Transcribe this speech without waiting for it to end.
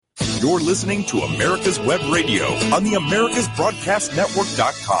You're listening to America's Web Radio on the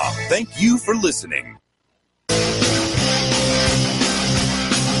AmericasBroadcastNetwork.com. Thank you for listening.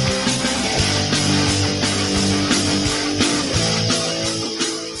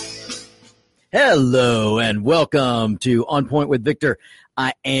 Hello and welcome to On Point with Victor.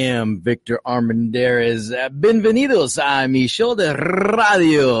 I am Victor Armendariz. Bienvenidos a mi show de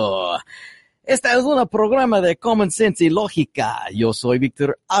radio. Esta es un programa de common sense y lógica. Yo soy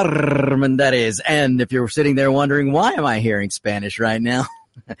Victor Armendariz. And if you're sitting there wondering, why am I hearing Spanish right now?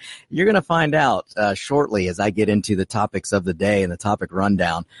 You're going to find out shortly as I get into the topics of the day and the topic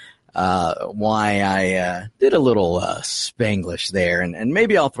rundown. Why I did a little Spanglish there, and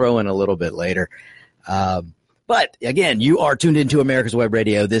maybe I'll throw in a little bit later. But again, you are tuned into America's Web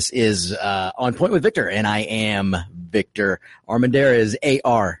Radio. This is On Point with Victor, and I am Victor Armendariz,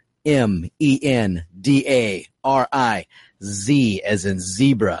 Armendariz, as in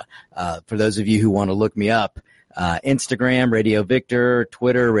zebra. For those of you who want to look me up, Instagram, Radio Victor,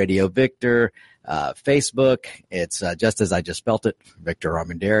 Twitter, Radio Victor, Facebook, it's just as I just spelt it, Victor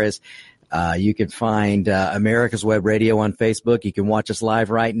Armendariz. You can find America's Web Radio on Facebook. You can watch us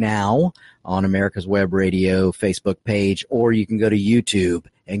live right now on America's Web Radio Facebook page, or you can go to YouTube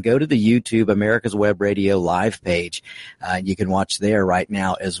and go to the YouTube America's Web Radio live page. You can watch there right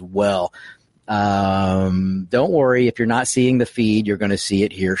now as well. Don't worry, if you're not seeing the feed, you're going to see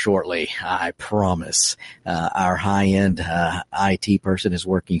it here shortly. I promise. Our high-end IT person is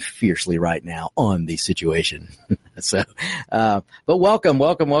working fiercely right now on the situation. But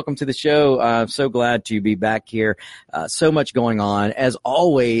welcome to the show. I'm so glad to be back here. So much going on. As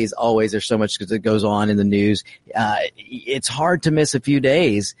always, there's so much that goes on in the news. It's hard to miss a few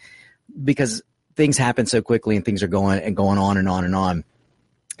days because things happen so quickly and things are going on and on and on.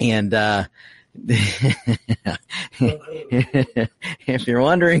 And if you're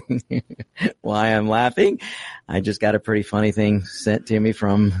wondering why I'm laughing, I just got a pretty funny thing sent to me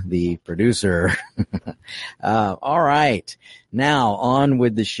from the producer. All right. Now on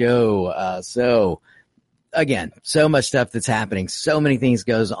with the show. So again, so much stuff that's happening. So many things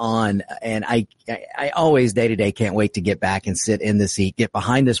goes on. And I always day to day can't wait to get back and sit in the seat, get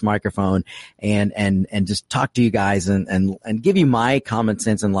behind this microphone and just talk to you guys and give you my common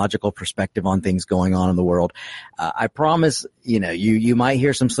sense and logical perspective on things going on in the world. I promise, you might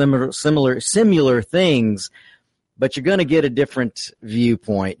hear some similar things, but you're going to get a different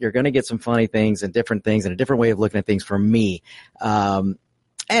viewpoint. You're going to get some funny things and a different way of looking at things from me.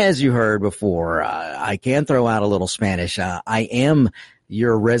 As you heard before, I can throw out a little Spanish. I am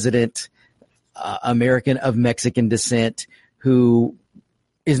your resident American of Mexican descent who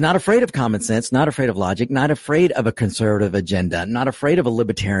is not afraid of common sense, not afraid of logic, not afraid of a conservative agenda, not afraid of a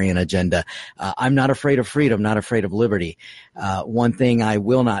libertarian agenda. I'm not afraid of freedom, not afraid of liberty. One thing I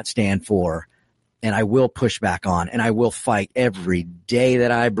will not stand for, and I will push back on, and I will fight every day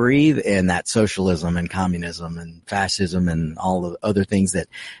that I breathe, and that's socialism and communism and fascism and all the other things that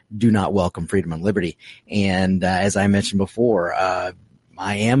do not welcome freedom and liberty. And as I mentioned before, I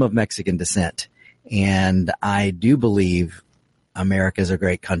am of Mexican descent, and I do believe America is a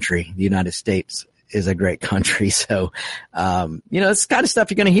great country. The United States is a great country. So, it's the kind of stuff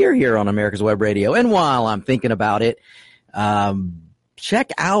you're going to hear here on America's Web Radio. And while I'm thinking about it,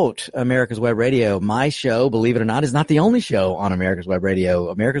 check out America's Web Radio. My show, believe it or not, is not the only show on America's Web Radio.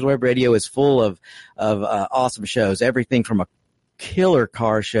 America's Web Radio is full of awesome shows, everything from a killer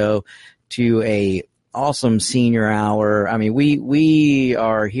car show to a awesome senior hour. I mean, we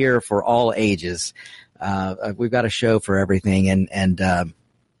are here for all ages. We've got a show for everything. And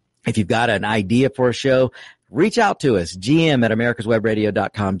if you've got an idea for a show, reach out to us,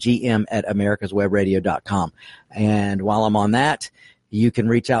 gm@americaswebradio.com, gm@americaswebradio.com. And while I'm on that, you can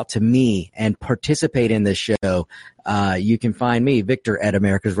reach out to me and participate in this show. You can find me,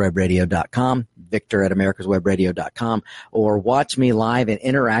 Victor@americaswebradio.com, Victor@americaswebradio.com, or watch me live and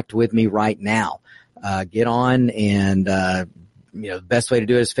interact with me right now. Get on and, the best way to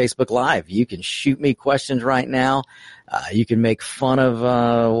do it is Facebook Live. You can shoot me questions right now. You can make fun of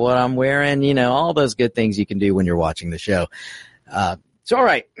what I'm wearing, all those good things you can do when you're watching the show. So, all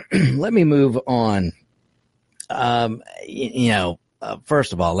right, let me move on.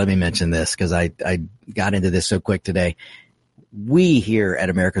 First of all, let me mention this because I got into this so quick today. We here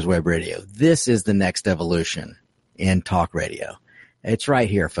at America's Web Radio, this is the next evolution in talk radio. It's right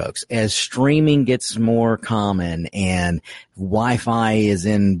here, folks. As streaming gets more common and Wi-Fi is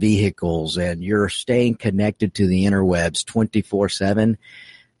in vehicles and you're staying connected to the interwebs 24/7,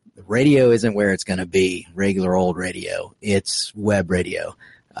 radio isn't where it's going to be, regular old radio. It's web radio.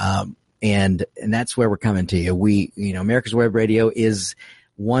 And that's where we're coming to you. America's Web Radio is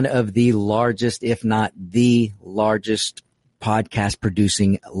one of the largest, if not the largest, podcast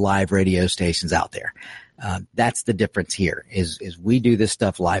producing live radio stations out there. That's the difference here is we do this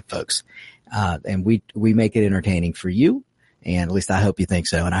stuff live, folks. And we make it entertaining for you. And at least I hope you think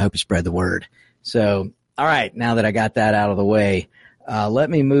so. And I hope you spread the word. So, all right. Now that I got that out of the way, let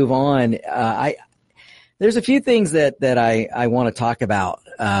me move on. There's a few things that I want to talk about,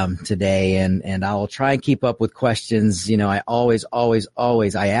 today, and I will try and keep up with questions. You know, I always,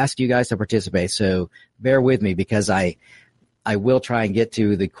 I ask you guys to participate. So bear with me because I will try and get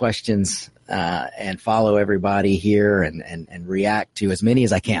to the questions, and follow everybody here and react to as many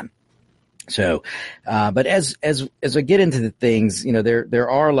as I can. So, but as I get into the things, you know, there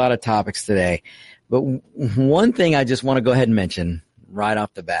are a lot of topics today, but one thing I just want to go ahead and mention right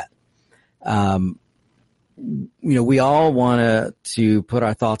off the bat. You know, we all want to put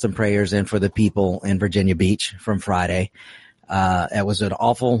our thoughts and prayers in for the people in Virginia Beach from Friday. It was an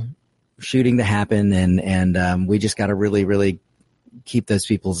awful shooting that happened, and we just got to really, really keep those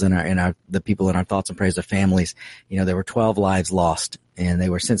people's the people in our thoughts and prayers, their families. You know, there were 12 lives lost, and they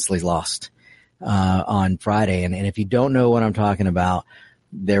were senselessly lost on Friday. And if you don't know what I'm talking about,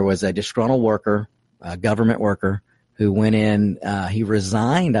 there was a disgruntled worker, a government worker, who went in, he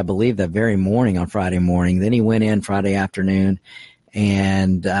resigned, I believe, that very morning on Friday morning. Then he went in Friday afternoon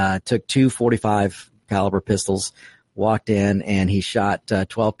and took two .45 caliber pistols, walked in, and he shot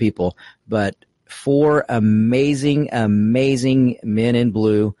 12 people. But four amazing men in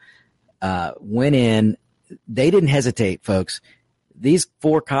blue went in. They didn't hesitate, folks. These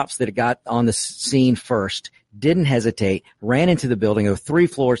four cops that got on the scene first didn't hesitate, ran into the building. There were 3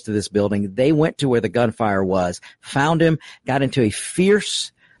 floors to this building. They went to where the gunfire was, found him, got into a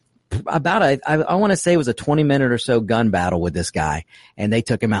fierce, I want to say it was a 20-minute or so gun battle with this guy, and they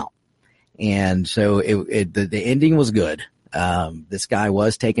took him out. And so the ending was good. This guy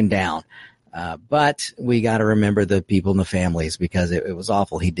was taken down. But we got to remember the people and the families because it was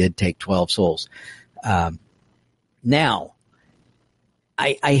awful. He did take 12 souls. Now,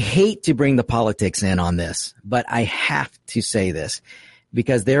 I hate to bring the politics in on this, but I have to say this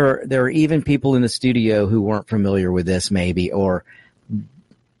because there are even people in the studio who weren't familiar with this maybe or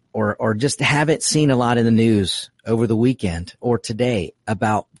just haven't seen a lot in the news over the weekend or today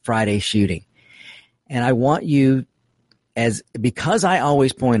about Friday's shooting. And I want you because I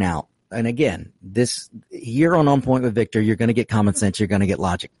always point out, and again, this here on Point with Victor, you're going to get common sense, you're going to get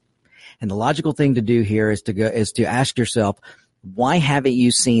logic. And the logical thing to do here is to ask yourself, why haven't you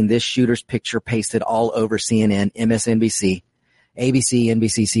seen this shooter's picture pasted all over CNN, MSNBC, ABC,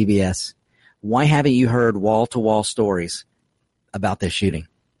 NBC, CBS? Why haven't you heard wall-to-wall stories about this shooting?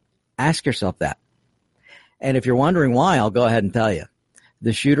 Ask yourself that. And if you're wondering why, I'll go ahead and tell you.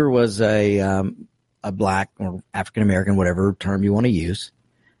 The shooter was a black or African-American, whatever term you want to use,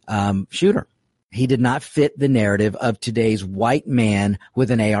 shooter. He did not fit the narrative of today's white man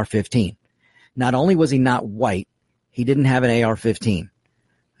with an AR-15. Not only was he not white, he didn't have an AR-15.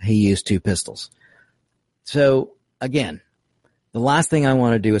 He used 2 pistols. So again, the last thing I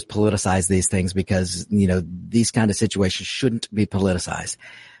want to do is politicize these things because, you know, these kind of situations shouldn't be politicized,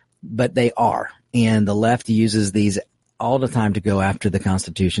 but they are. And the left uses these all the time to go after the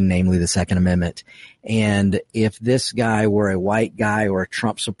Constitution, namely the Second Amendment. And if this guy were a white guy or a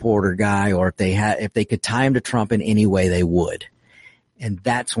Trump supporter guy, or if they could tie him to Trump in any way, they would. And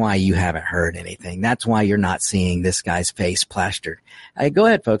that's why you haven't heard anything. That's why you're not seeing this guy's face plastered. Go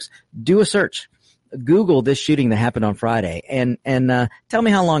ahead, folks. Do a search. Google this shooting that happened on Friday and tell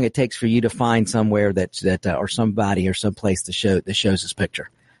me how long it takes for you to find somewhere that or somebody or someplace that shows this picture.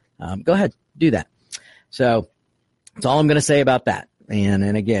 Go ahead. Do that. So that's all I'm going to say about that.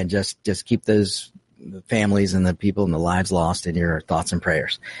 And again, just keep those families and the people and the lives lost in your thoughts and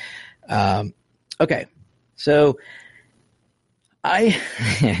prayers. Okay. So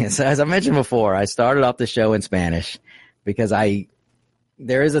so as I mentioned before, I started off the show in Spanish because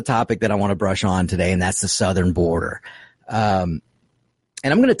there is a topic that I want to brush on today, and that's the southern border. And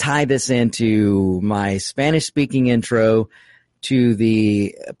I'm going to tie this into my Spanish speaking intro to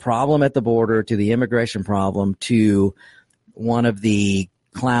the problem at the border, to the immigration problem, to one of the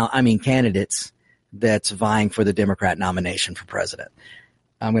candidates that's vying for the Democrat nomination for president.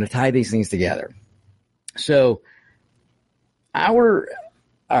 I'm going to tie these things together. So, all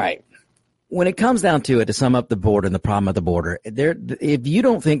right. When it comes down to it, to sum up the border and the problem at the border, if you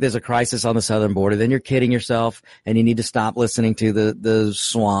don't think there's a crisis on the southern border, then you're kidding yourself, and you need to stop listening to the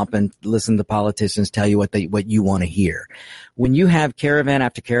swamp and listen to politicians tell you what you want to hear. When you have caravan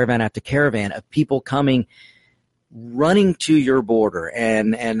after caravan after caravan of people coming, running to your border,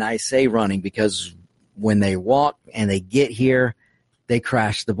 and I say running because when they walk and they get here, they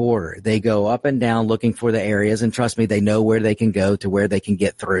crash the border. They go up and down looking for the areas, and trust me, they know where they can go to where they can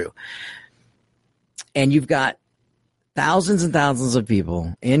get through. And you've got thousands and thousands of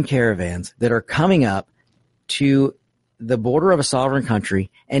people in caravans that are coming up to the border of a sovereign country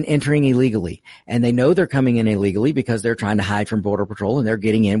and entering illegally. And they know they're coming in illegally because they're trying to hide from Border Patrol, and they're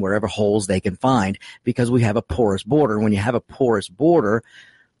getting in wherever holes they can find because we have a porous border. When you have a porous border,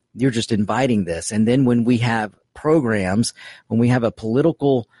 you're just inviting this. And then when we have programs, when we have a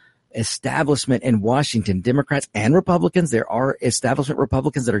political establishment in Washington, Democrats and Republicans, there are establishment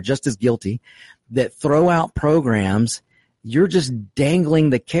Republicans that are just as guilty, that throw out programs, you're just dangling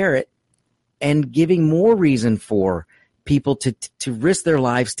the carrot and giving more reason for people to risk their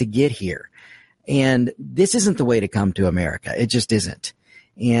lives to get here. And this isn't the way to come to America. It just isn't.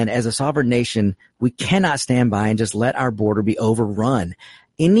 And as a sovereign nation, we cannot stand by and just let our border be overrun.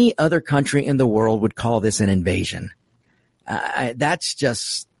 Any other country in the world would call this an invasion. That's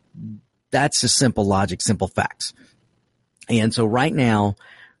just simple logic, simple facts. And so right now,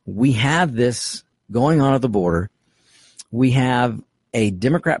 we have this going on at the border. We have a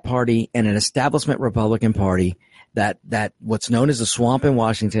Democrat Party and an establishment Republican Party that what's known as a swamp in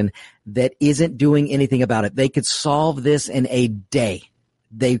Washington that isn't doing anything about it. They could solve this in a day.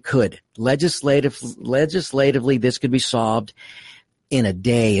 They could. Legislatively, this could be solved in a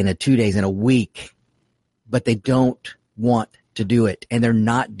day, in 2 days, in a week. But they don't want to do it, and they're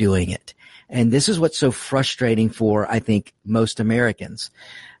not doing it. And this is what's so frustrating for, I think, most Americans.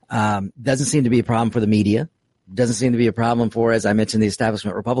 Doesn't seem to be a problem for the media. Doesn't seem to be a problem for, as I mentioned, the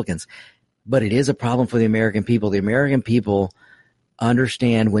establishment Republicans. But it is a problem for the American people. The American people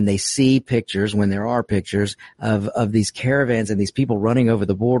understand when they see pictures, when there are pictures of these caravans and these people running over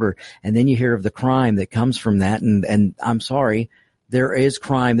the border, and then you hear of the crime that comes from that. And I'm sorry, there is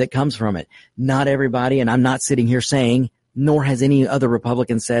crime that comes from it. Not everybody, and I'm not sitting here saying, nor has any other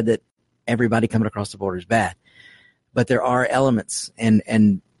Republican said that everybody coming across the border is bad. But there are elements,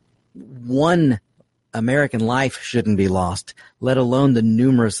 and one American life shouldn't be lost, let alone the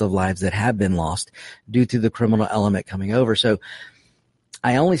numerous of lives that have been lost due to the criminal element coming over. So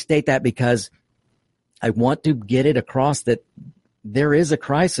I only state that because I want to get it across that there is a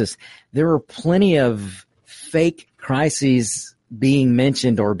crisis. There are plenty of fake crises being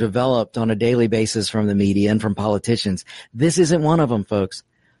mentioned or developed on a daily basis from the media and from politicians. This isn't one of them, folks.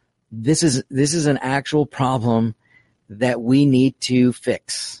 This is an actual problem that we need to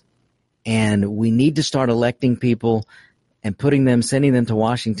fix. And we need to start electing people and sending them to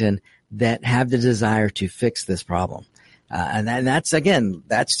Washington that have the desire to fix this problem. And that's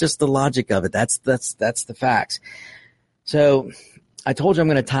just the logic of it. That's the facts. So I told you I'm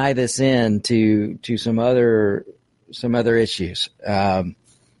going to tie this in to some other issues. I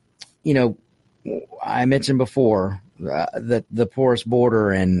mentioned before that the porous border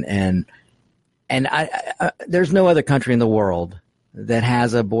and there's no other country in the world that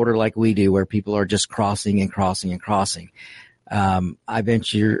has a border like we do, where people are just crossing and crossing and crossing. I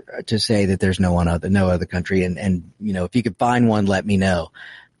venture to say that there's no other country. And if you could find one, let me know.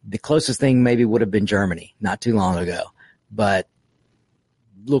 The closest thing maybe would have been Germany not too long ago, but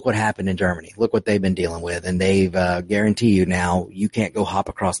look what happened in Germany. Look what they've been dealing with. And they've, guarantee you now you can't go hop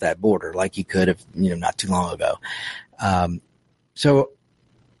across that border like you could have, not too long ago. So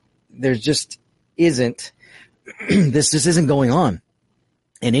there just isn't, this just isn't going on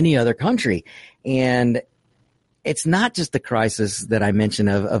in any other country. And it's not just the crisis that I mentioned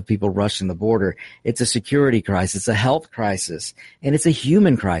of people rushing the border. It's a security crisis, a health crisis, and it's a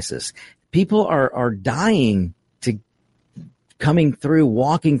human crisis. People are dying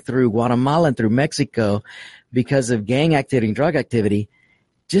walking through Guatemala and through Mexico because of gang activity and drug activity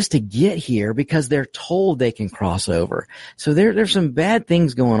just to get here because they're told they can cross over. So there's some bad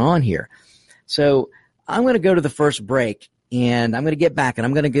things going on here. So I'm going to go to the first break, and I'm going to get back, and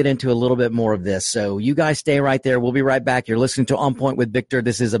I'm going to get into a little bit more of this. So you guys stay right there. We'll be right back. You're listening to On Point with Victor.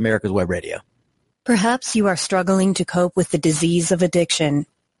 This is America's Web Radio. Perhaps you are struggling to cope with the disease of addiction.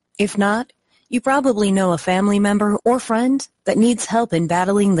 If not, you probably know a family member or friend that needs help in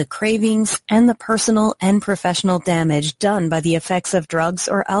battling the cravings and the personal and professional damage done by the effects of drugs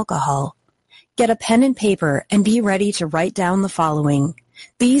or alcohol. Get a pen and paper and be ready to write down the following.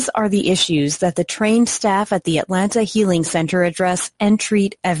 These are the issues that the trained staff at the Atlanta Healing Center address and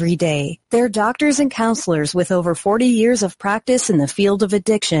treat every day. Their doctors and counselors with over 40 years of practice in the field of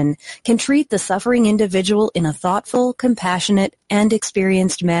addiction can treat the suffering individual in a thoughtful, compassionate, and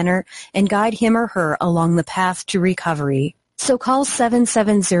experienced manner and guide him or her along the path to recovery. So call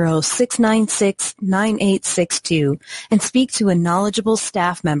 770-696-9862 and speak to a knowledgeable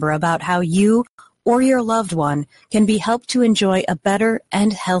staff member about how you or your loved one can be helped to enjoy a better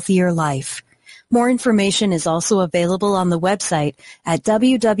and healthier life. More information is also available on the website at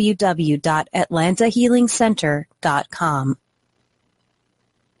www.atlantahealingcenter.com.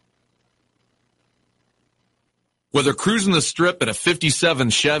 Whether cruising the strip in a 57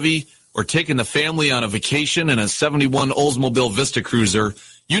 Chevy or taking the family on a vacation in a 71 Oldsmobile Vista Cruiser,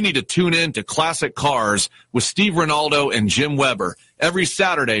 you need to tune in to Classic Cars with Steve Ronaldo and Jim Weber every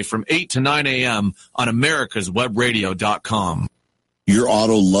Saturday from 8 to 9 a.m. on americaswebradio.com. Your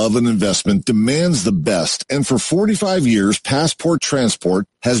auto love and investment demands the best, and for 45 years, Passport Transport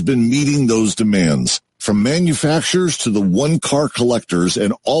has been meeting those demands. From manufacturers to the one-car collectors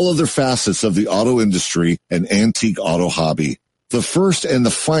and all other facets of the auto industry and antique auto hobby. The first and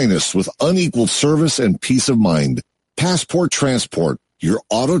the finest with unequaled service and peace of mind. Passport Transport, your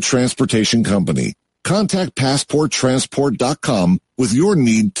auto transportation company. Contact PassportTransport.com with your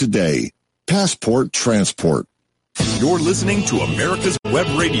need today. Passport Transport. You're listening to America's Web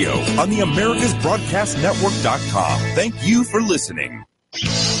Radio on the AmericasBroadcastNetwork.com. Thank you for listening.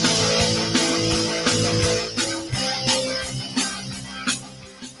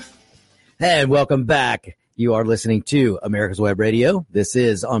 And welcome back. You are listening to America's Web Radio. This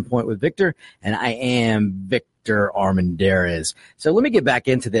is On Point with Victor, and I am Victor Armendariz. So let me get back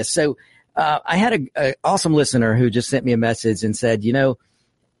into this. So I had an awesome listener who just sent me a message and said,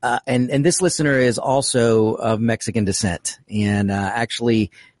 and this listener is also of Mexican descent and actually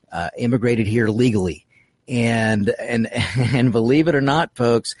immigrated here legally. And believe it or not,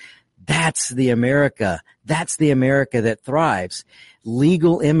 folks, that's the America. That's the America that thrives.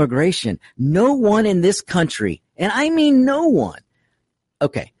 Legal immigration. No one in this country, and I mean no one,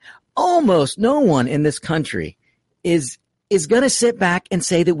 okay, almost no one in this country is going to sit back and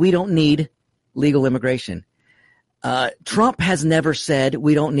say that we don't need legal immigration. Trump has never said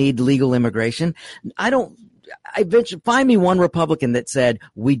we don't need legal immigration. Find me one Republican that said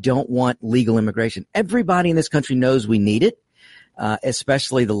we don't want legal immigration. Everybody in this country knows we need it,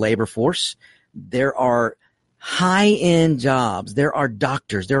 especially the labor force. There are high-end jobs. There are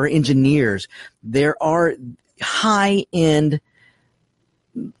doctors. There are engineers. There are high-end,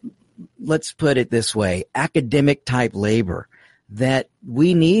 let's put it this way, academic-type labor that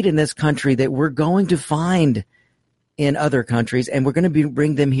we need in this country that we're going to find in other countries, and we're going to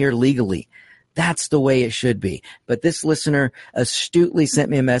bring them here legally. That's the way it should be. But this listener astutely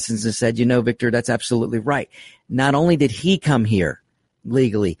sent me a message and said, Victor, that's absolutely right. Not only did he come here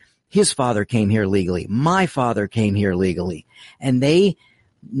legally, his father came here legally. My father came here legally. And they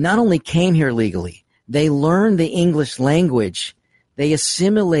not only came here legally, they learned the English language. They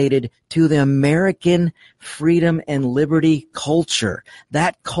assimilated to the American freedom and liberty culture.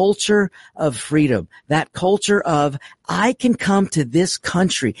 That culture of freedom, that culture of I can come to this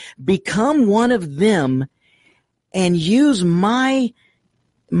country, become one of them, and use my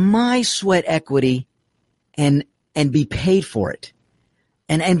sweat equity and be paid for it.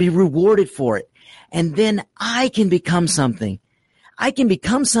 And be rewarded for it. And then I can become something. I can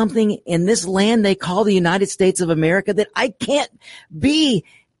become something in this land they call the United States of America that I can't be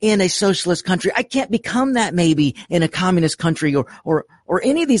in a socialist country. I can't become that maybe in a communist country or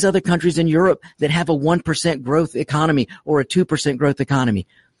any of these other countries in Europe that have a 1% growth economy or a 2% growth economy.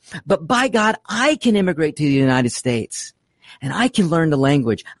 But by God, I can immigrate to the United States and I can learn the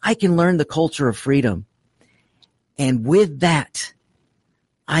language. I can learn the culture of freedom. And with that,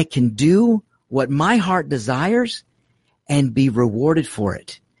 I can do what my heart desires and be rewarded for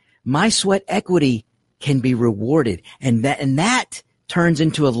it. My sweat equity can be rewarded, and that turns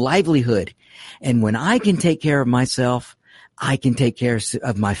into a livelihood. And when I can take care of myself, I can take care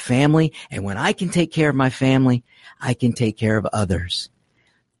of my family, and when I can take care of my family, I can take care of others.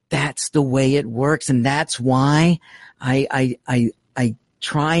 That's the way it works, and that's why I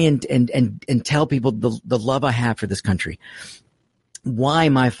try and tell people the love I have for this country. Why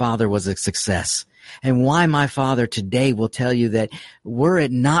my father was a success and why my father today will tell you that were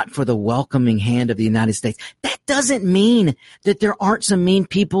it not for the welcoming hand of the United States, that doesn't mean that there aren't some mean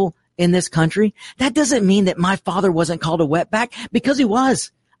people in this country. That doesn't mean that my father wasn't called a wetback, because he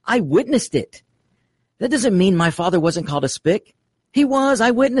was. I witnessed it. That doesn't mean my father wasn't called a spick. He was. I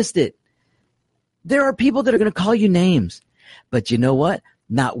witnessed it. There are people that are going to call you names, but you know what?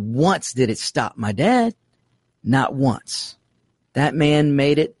 Not once did it stop my dad. Not once. That man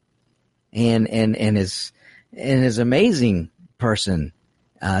made it, and is amazing person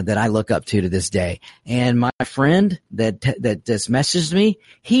that I look up to this day. And my friend that just messaged me,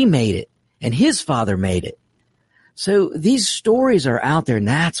 he made it, and his father made it. So these stories are out there, and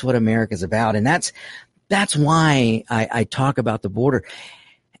that's what America's about, and that's why I talk about the border.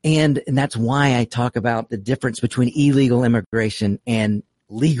 And that's why I talk about the difference between illegal immigration and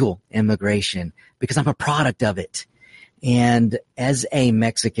legal immigration, because I'm a product of it. And as a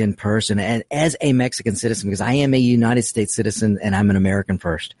Mexican person and as a Mexican citizen, because I am a United States citizen and I'm an American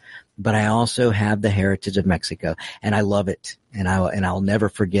first, but I also have the heritage of Mexico and I love it. And I'll never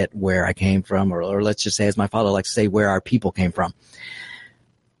forget where I came from, or let's just say, as my father likes to say, where our people came from.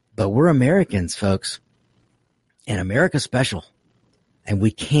 But we're Americans, folks, and America's special, and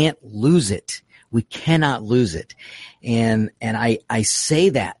we can't lose it. We cannot lose it. And I say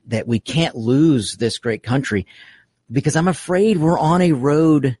that we can't lose this great country, because I'm afraid we're on a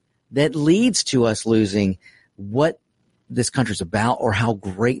road that leads to us losing what this country's about, or how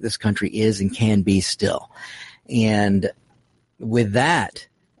great this country is and can be still. And with that,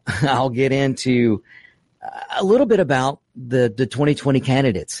 I'll get into a little bit about the 2020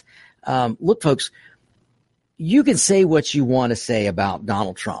 candidates. Look, folks, you can say what you want to say about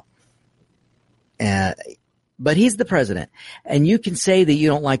Donald Trump, but he's the president, and you can say that you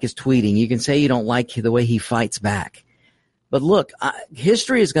don't like his tweeting. You can say you don't like the way he fights back. But look,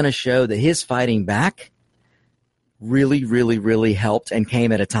 history is going to show that his fighting back really, really, really helped and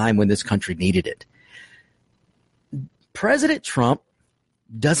came at a time when this country needed it. President Trump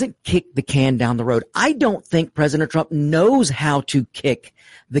doesn't kick the can down the road. I don't think President Trump knows how to kick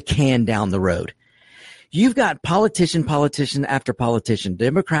the can down the road. You've got politician after politician,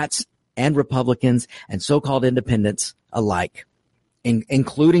 Democrats and Republicans and so-called independents alike,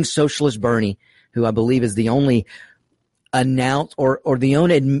 including Socialist Bernie, who I believe is the only announced or the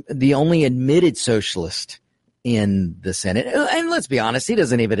only admitted socialist in the Senate. And let's be honest, he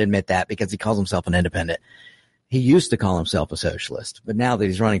doesn't even admit that, because he calls himself an independent. He used to call himself a socialist, but now that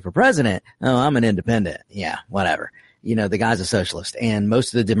he's running for president, oh, I'm an independent. Yeah, whatever. You know, the guy's a socialist, and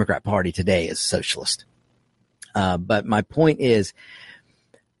most of the Democrat Party today is socialist. But my point is,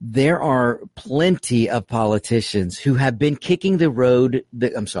 there are plenty of politicians who have been kicking the road.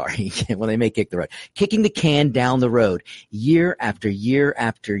 Well, they may kick the road, kicking the can down the road year after year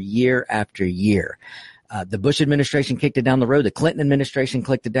after year after year. The Bush administration kicked it down the road. The Clinton administration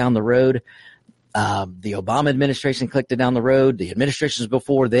kicked it down the road. The Obama administration kicked it down the road. The administrations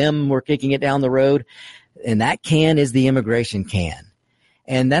before them were kicking it down the road. And that can is the immigration can.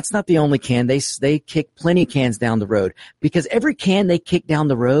 And that's not the only can. They kick plenty of cans down the road, because every can they kick down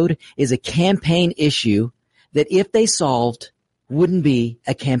the road is a campaign issue that, if they solved, wouldn't be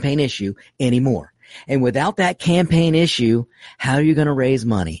a campaign issue anymore. And without that campaign issue, how are you going to raise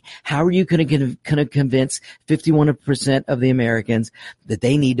money? How are you going to convince 51% of the Americans that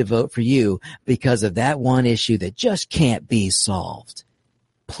they need to vote for you because of that one issue that just can't be solved?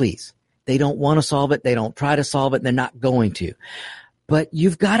 Please. They don't want to solve it. They don't try to solve it. They're not going to. But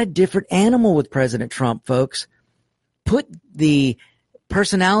you've got a different animal with President Trump, folks. Put the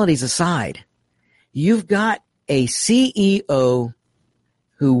personalities aside. You've got a CEO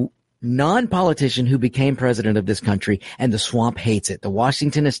non-politician who became president of this country, and the swamp hates it. The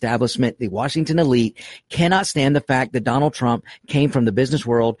Washington establishment, the Washington elite cannot stand the fact that Donald Trump came from the business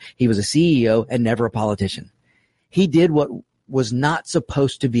world. He was a CEO and never a politician. He did what was not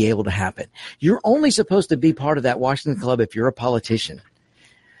supposed to be able to happen. You're only supposed to be part of that Washington club if you're a politician.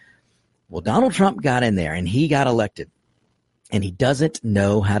 Well, Donald Trump got in there and he got elected, and he doesn't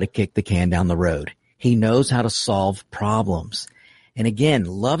know how to kick the can down the road. He knows how to solve problems. And again,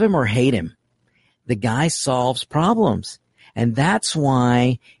 love him or hate him, the guy solves problems. And that's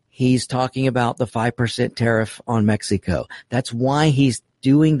why he's talking about the 5% tariff on Mexico. That's why he's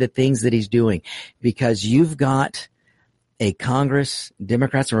doing the things that he's doing, because you've got a Congress,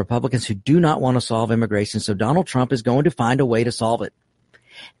 Democrats and Republicans, who do not want to solve immigration. So Donald Trump is going to find a way to solve it.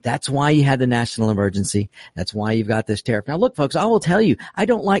 That's why you had the national emergency. That's why you've got this tariff. Now, look, folks, I will tell you, I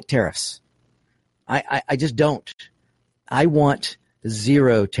don't like tariffs. I just don't. I want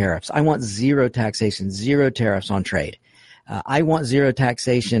zero tariffs. I want zero taxation, zero tariffs on trade. I want zero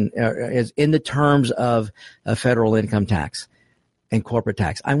taxation in the terms of a federal income tax and corporate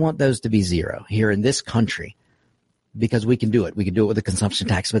tax. I want those to be zero here in this country, because we can do it. We can do it with a consumption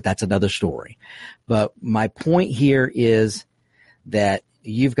tax, but that's another story. But my point here is that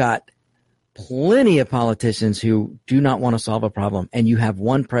you've got plenty of politicians who do not want to solve a problem, and you have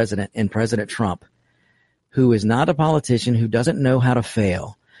one president in President Trump who is not a politician, who doesn't know how to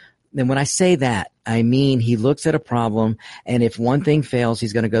fail. And when I say that, I mean he looks at a problem, and if one thing fails,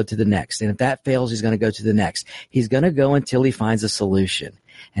 he's going to go to the next. And if that fails, he's going to go to the next. He's going to go until he finds a solution.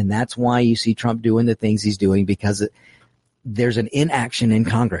 And that's why you see Trump doing the things he's doing, because there's an inaction in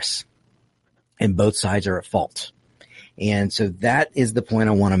Congress, and both sides are at fault. And so that is the point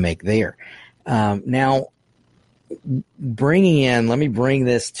I want to make there. Now, let me bring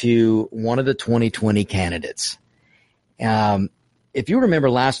this to one of the 2020 candidates. If you remember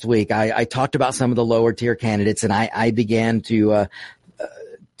last week, I talked about some of the lower tier candidates, and I began to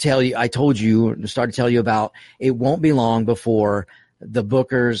started to tell you about it won't be long before the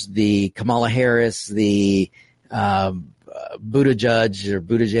Bookers, the Kamala Harris, the Buttigieg,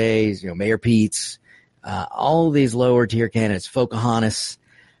 Mayor Pete's, all these lower tier candidates, Pocahontas,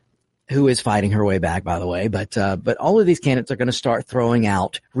 who is fighting her way back, by the way, but all of these candidates are going to start throwing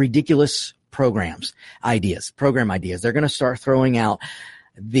out ridiculous program ideas. They're going to start throwing out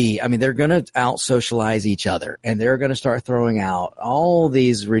they're going to out socialize each other, and they're going to start throwing out all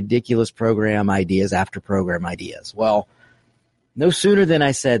these ridiculous program ideas after program ideas. Well, no sooner than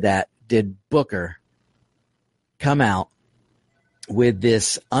I said that did Booker come out with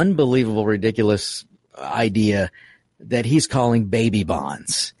this unbelievable, ridiculous idea that he's calling baby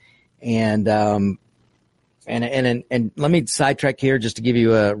bonds. And let me sidetrack here just to give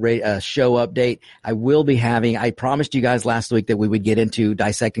you a show update. I promised you guys last week that we would get into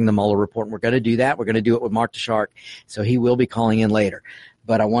dissecting the Mueller report, and we're going to do that. We're going to do it with Mark DeShark, so he will be calling in later.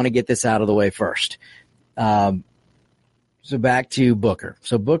 But I want to get this out of the way first. So back to Booker.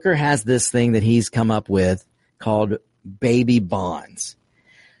 So Booker has this thing that he's come up with called baby bonds.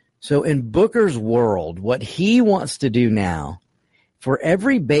 So in Booker's world, what he wants to do now, for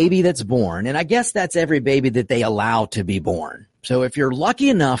every baby that's born, and I guess that's every baby that they allow to be born. So if you're lucky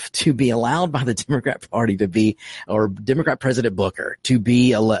enough to be allowed by the Democrat Party or Democrat President Booker to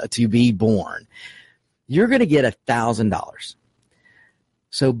be born, you're going to get $1,000.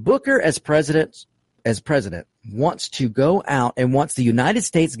 So Booker as president wants to go out and wants the United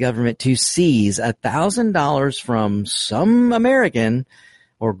States government to seize $1,000 from some American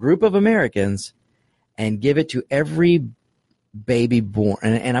or group of Americans and give it to every baby born.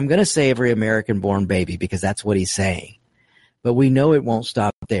 And I'm going to say every American born baby because that's what he's saying. But we know it won't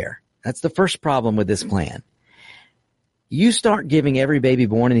stop there. That's the first problem with this plan. You start giving every baby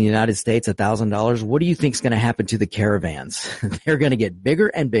born in the United States $1,000, what do you think is going to happen to the caravans? They're going to get bigger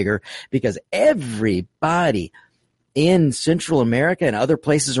and bigger because everybody in Central America and other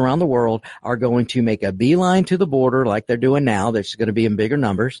places around the world are going to make a beeline to the border like they're doing now. They're just going to be in bigger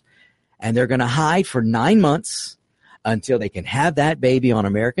numbers, and they're going to hide for 9 months until they can have that baby on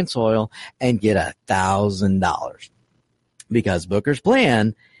American soil and get $1,000. Because Booker's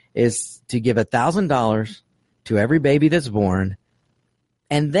plan is to give $1,000 to every baby that's born.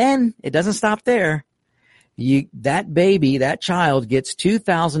 And then it doesn't stop there. That child gets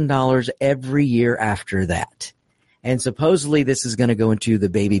 $2,000 every year after that. And supposedly this is going to go into the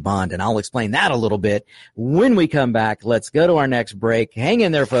baby bond. And I'll explain that a little bit when we come back. Let's go to our next break. Hang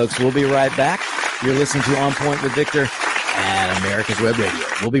in there, folks. We'll be right back. You're listening to On Point with Victor at America's Web Radio.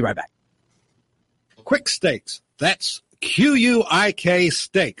 We'll be right back. Quick Stakes. That's QUIK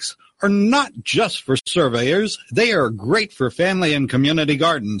Stakes. Are not just for surveyors. They are great for family and community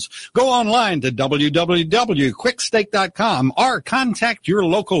gardens. Go online to www.quickstake.com or contact your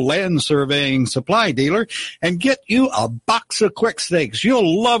local land surveying supply dealer and get you a box of Quick Stakes.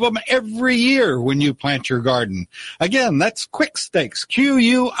 You'll love them every year when you plant your garden. Again, that's Quick Stakes,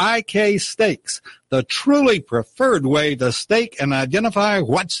 QUIK Stakes, the truly preferred way to stake and identify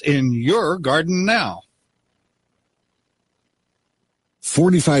what's in your garden now.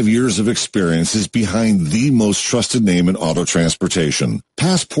 45 years of experience is behind the most trusted name in auto transportation.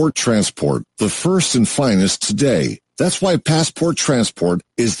 Passport Transport, the first and finest today. That's why Passport Transport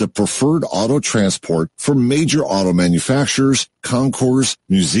is the preferred auto transport for major auto manufacturers, concours,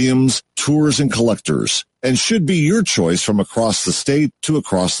 museums, tours, and collectors, and should be your choice from across the state to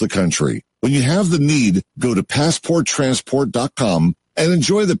across the country. When you have the need, go to PassportTransport.com and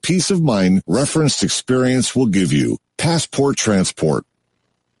enjoy the peace of mind referenced experience will give you. Passport Transport.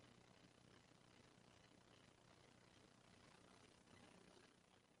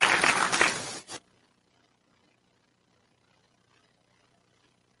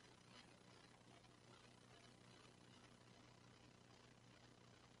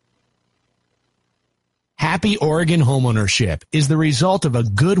 Happy Oregon homeownership is the result of a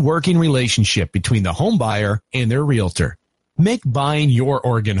good working relationship between the home buyer and their realtor. Make buying your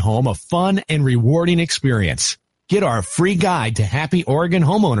Oregon home a fun and rewarding experience. Get our free guide to happy Oregon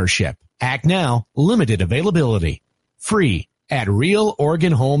homeownership. Act now, limited availability. Free at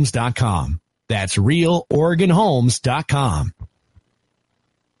RealOregonHomes.com. That's RealOregonHomes.com.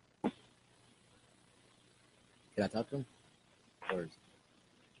 Can I talk to him? Or...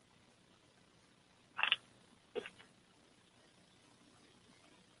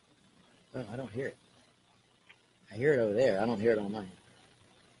 Oh, I don't hear it. I hear it over there. I don't hear it on mine.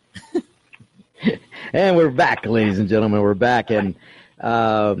 And we're back, ladies and gentlemen. We're back, and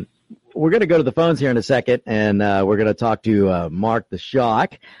we're going to go to the phones here in a second, and we're going to talk to Mark the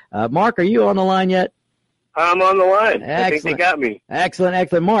Shock. Mark, are you on the line yet? I'm on the line. Excellent. I think they got me.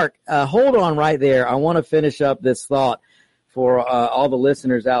 Excellent. Mark, hold on right there. I want to finish up this thought for all the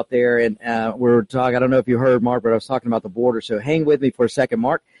listeners out there. And we're talking, I don't know if you heard, Mark, but I was talking about the border. So hang with me for a second,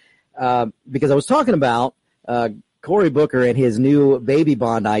 Mark, because I was talking about Cory Booker and his new baby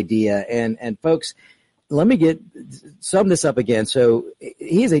bond idea. And folks, let me sum this up again. So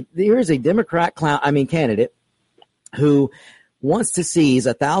here's a Democrat candidate who wants to seize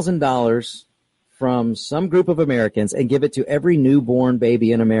 $1,000 from some group of Americans and give it to every newborn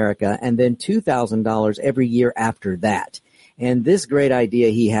baby in America, and then $2,000 every year after that. And this great idea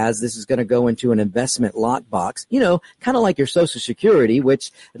he has, this is going to go into an investment lockbox, kind of like your Social Security,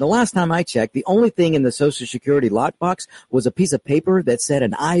 which the last time I checked, the only thing in the Social Security lockbox was a piece of paper that said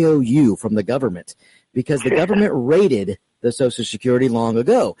an IOU from the government, because the government raided the Social Security long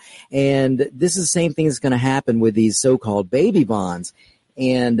ago. And this is the same thing that's going to happen with these so-called baby bonds.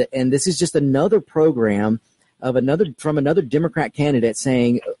 And this is just another program from another Democrat candidate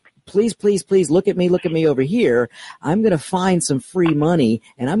saying, please, please, please look at me over here. I'm going to find some free money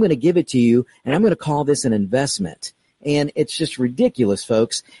and I'm going to give it to you, and I'm going to call this an investment. And it's just ridiculous,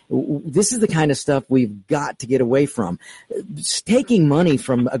 folks. This is the kind of stuff we've got to get away from. Taking money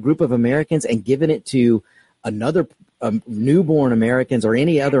from a group of Americans and giving it to another newborn Americans or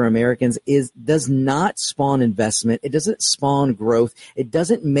any other Americans does not spawn investment. It doesn't spawn growth. It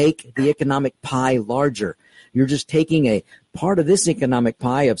doesn't make the economic pie larger. You're just taking a part of this economic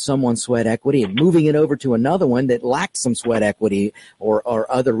pie of someone's sweat equity and moving it over to another one that lacks some sweat equity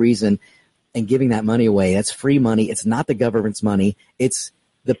or other reason, and giving that money away. That's free money. It's not the government's money. It's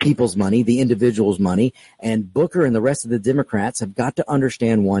the people's money, the individual's money. And Booker and the rest of the Democrats have got to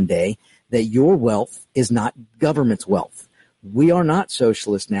understand one day that your wealth is not government's wealth. We are not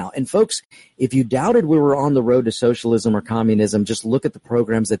socialists now. And folks, if you doubted we were on the road to socialism or communism, just look at the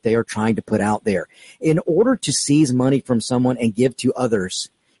programs that they are trying to put out there. In order to seize money from someone and give to others,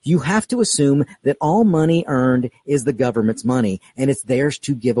 you have to assume that all money earned is the government's money, and it's theirs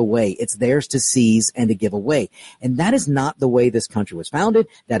to give away. It's theirs to seize and to give away. And that is not the way this country was founded.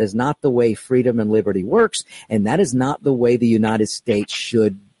 That is not the way freedom and liberty works. And that is not the way the United States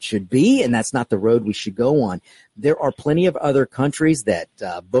should be, and that's not the road we should go on. There are plenty of other countries that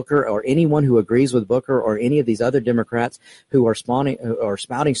Booker or anyone who agrees with Booker or any of these other Democrats who are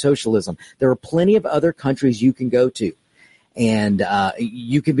spouting socialism, there are plenty of other countries you can go to. And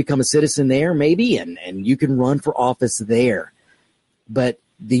you can become a citizen there, maybe, and you can run for office there. But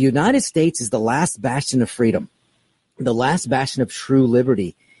the United States is the last bastion of freedom, the last bastion of true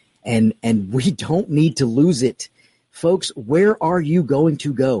liberty, and we don't need to lose it. Folks, where are you going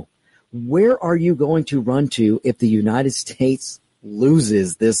to go? Where are you going to run to if the United States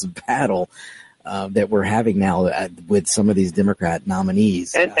loses this battle that we're having now with some of these Democrat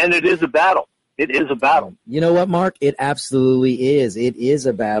nominees? And it is a battle. It is a battle. You know what, Mark? It absolutely is. It is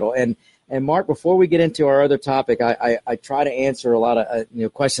a battle. And Mark, before we get into our other topic, I try to answer a lot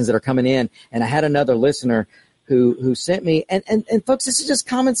of questions that are coming in. And I had another listener who sent me, and folks, this is just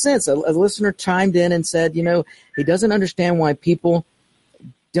common sense. A listener chimed in and said, he doesn't understand why people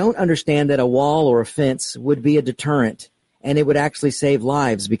don't understand that a wall or a fence would be a deterrent, and it would actually save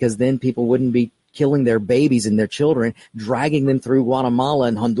lives, because then people wouldn't be killing their babies and their children, dragging them through Guatemala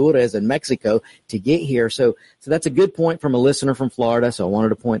and Honduras and Mexico to get here. So that's a good point from a listener from Florida. So I wanted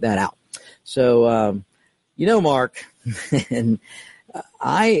to point that out. So, Mark, and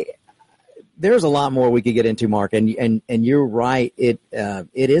there's a lot more we could get into, Mark, and you're right. It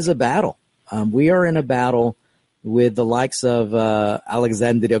is a battle. We are in a battle with the likes of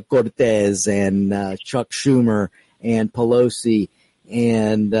Alexandria Cortez and Chuck Schumer and Pelosi.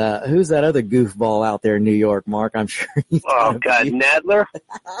 And who's that other goofball out there in New York, Mark? I'm sure he's Nadler?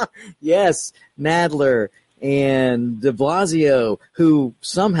 Yes, Nadler and de Blasio, who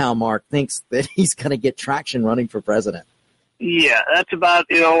somehow, Mark, thinks that he's going to get traction running for president. Yeah, that's about,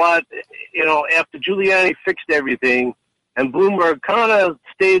 after Giuliani fixed everything and Bloomberg kind of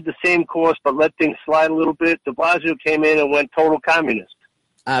stayed the same course but let things slide a little bit, de Blasio came in and went total communist.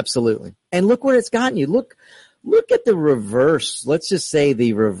 Absolutely. And look where it's gotten you. Look at the reverse. Let's just say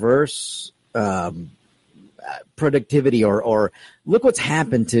the reverse productivity, or look what's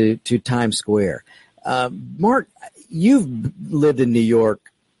happened to Times Square. Mark, you've lived in New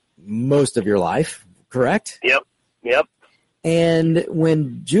York most of your life, correct? Yep. And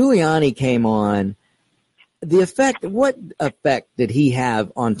when Giuliani came on, What effect did he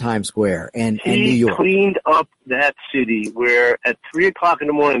have on Times Square and New York? He cleaned up that city where at 3 o'clock in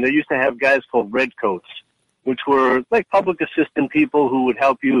the morning, they used to have guys called redcoats, which were like public assistant people who would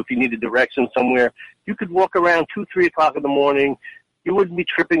help you if you needed directions somewhere. You could walk around 2, 3 o'clock in the morning. You wouldn't be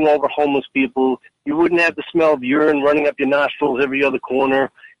tripping over homeless people. You wouldn't have the smell of urine running up your nostrils every other corner.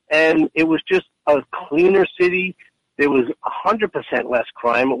 And it was just a cleaner city. There was 100% less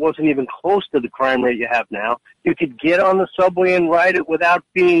crime. It wasn't even close to the crime rate you have now. You could get on the subway and ride it without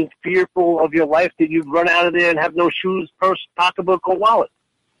being fearful of your life that you'd run out of there and have no shoes, purse, pocketbook, or wallet.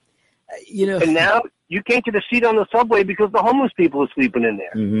 And now you can't get a seat on the subway because the homeless people are sleeping in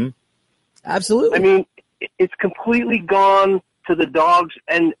there. Mm-hmm. Absolutely. I mean, it's completely gone to the dogs.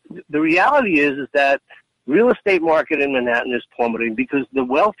 And the reality is that real estate market in Manhattan is plummeting because the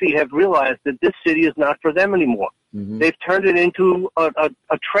wealthy have realized that this city is not for them anymore. Mm-hmm. They've turned it into a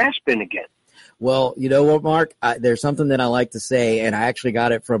trash bin again. Well, you know what, Mark? There's something that I like to say, and I actually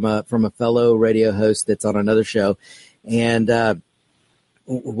got it from a fellow radio host that's on another show. And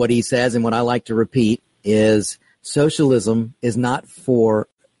what he says, and what I like to repeat, is socialism is not for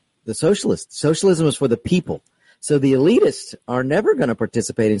the socialists. Socialism is for the people. So the elitists are never going to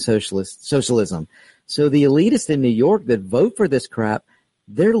participate in socialism. So the elitists in New York that vote for this crap,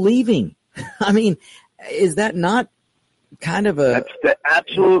 they're leaving. I mean, is that not kind of a...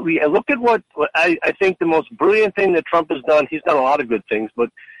 Absolutely. And look at what I think the most brilliant thing that Trump has done. He's done a lot of good things,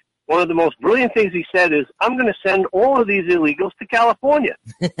 but one of the most brilliant things he said is, I'm going to send all of these illegals to California.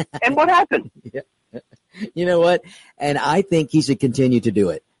 And what happened? Yeah. You know what? And I think he should continue to do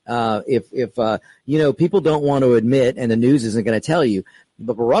it. If people don't want to admit, and the news isn't going to tell you,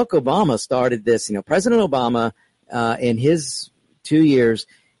 but Barack Obama started this. President Obama, in his 2 years,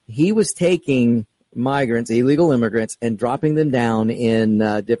 he was taking migrants, illegal immigrants, and dropping them down in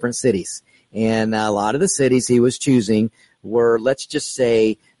different cities. And a lot of the cities he was choosing were, let's just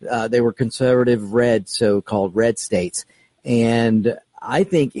say, they were conservative red, so-called red states. And I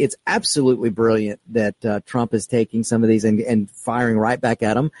think it's absolutely brilliant that Trump is taking some of these and firing right back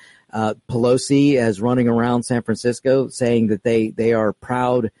at them. Pelosi is running around San Francisco saying that they are a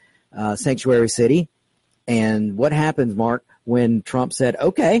proud sanctuary city. And what happens, Mark, when Trump said,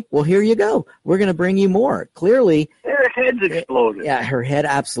 okay, well, here you go. We're going to bring you more. Clearly. Her head's exploded. Yeah, her head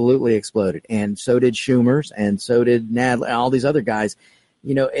absolutely exploded. And so did Schumer's, and so did Nadler, and all these other guys.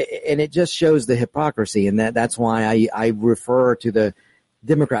 And it just shows the hypocrisy. And that's why I refer to the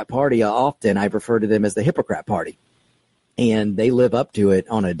Democrat Party often. I refer to them as the hypocrite party. And they live up to it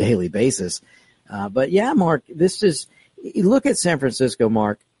on a daily basis. But yeah, Mark, look at San Francisco,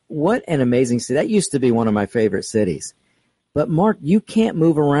 Mark. What an amazing city. That used to be one of my favorite cities. But Mark, you can't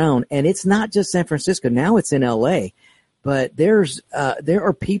move around, and it's not just San Francisco. Now it's in LA. But there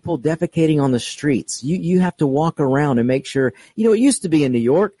are people defecating on the streets. You have to walk around and make sure. It used to be in New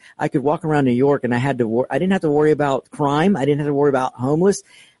York. I could walk around New York, and I didn't have to worry about crime. I didn't have to worry about homeless.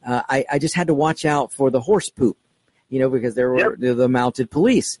 I just had to watch out for the horse poop, because there were the mounted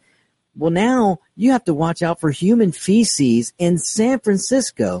police. Well, now you have to watch out for human feces in San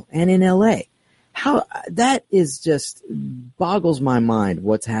Francisco and in LA. How that is just boggles my mind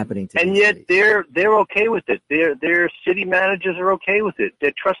what's happening to and yet cities. They're okay with it. Their city managers are okay with it.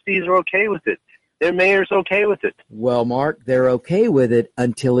 Their trustees are okay with it. Their mayor's okay with it. Well, Mark, they're okay with it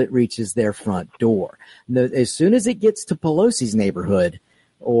until it reaches their front door. As soon as it gets to Pelosi's neighborhood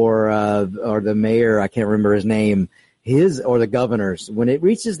or the mayor, I can't remember his name, or the governor's, when it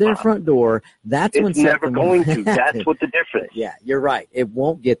reaches their front door, that's when it's never going to. That's what the difference. Yeah, you're right. It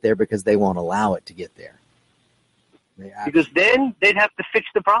won't get there because they won't allow it to get there. Because then they'd have to fix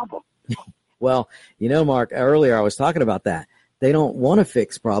the problem. Well, Mark, earlier I was talking about that. They don't want to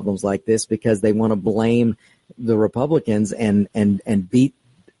fix problems like this because they want to blame the Republicans and beat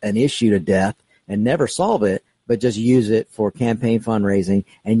an issue to death and never solve it, but just use it for campaign fundraising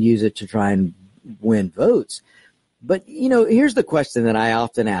and use it to try and win votes. But, here's the question that I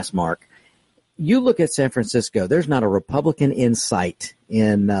often ask, Mark. You look at San Francisco, there's not a Republican in sight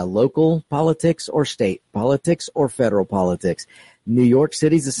in local politics or state politics or federal politics. New York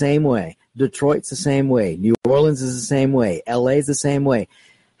City's the same way. Detroit's the same way. New Orleans is the same way. LA's the same way.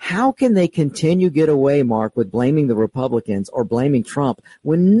 How can they continue to get away, Mark, with blaming the Republicans or blaming Trump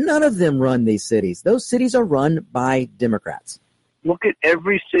when none of them run these cities? Those cities are run by Democrats. Look at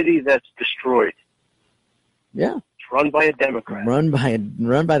every city that's destroyed. Yeah. Run by a Democrat. Run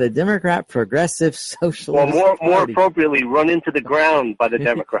by the Democrat Progressive Socialist. Well, more appropriately, run into the ground by the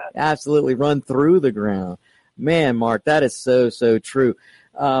Democrat. Absolutely, run through the ground. Man, Mark, that is so true.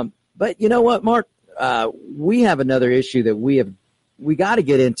 But you know what, Mark? We have another issue that we have we got to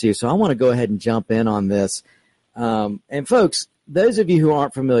get into, so I want to go ahead and jump in on this. And folks, those of you who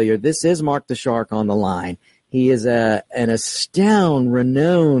aren't familiar, this is Mark the Shark on the line. He is an astounding,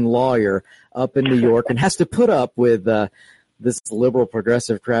 renowned lawyer up in New York and has to put up with this liberal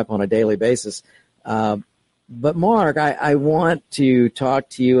progressive crap on a daily basis. But Mark, I want to talk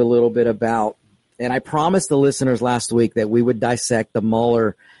to you a little bit about, and I promised the listeners last week that we would dissect the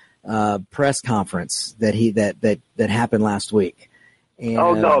Mueller press conference that happened last week. And,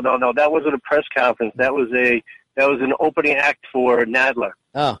 no, that wasn't a press conference. That was an opening act for Nadler.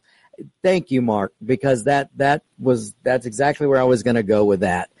 Oh, thank you, Mark, because that's exactly where I was going to go with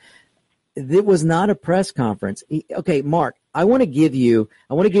that. It was not a press conference. Okay, Mark, I want to give you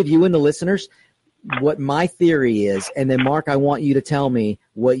and the listeners what my theory is, and then Mark, I want you to tell me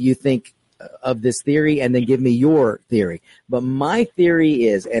what you think of this theory, and then give me your theory. But my theory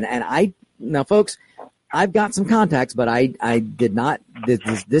is, now, folks, I've got some contacts, but I did not.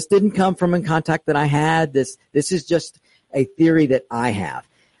 This didn't come from a contact that I had. This is just a theory that I have.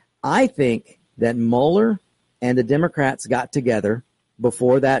 I think that Mueller and the Democrats got together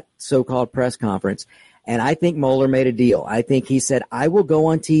before that so-called press conference, and I think Mueller made a deal. I think he said, I will go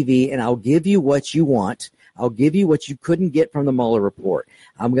on TV and I'll give you what you want. I'll give you what you couldn't get from the Mueller report.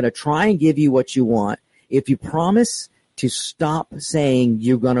 I'm going to try and give you what you want if you promise to stop saying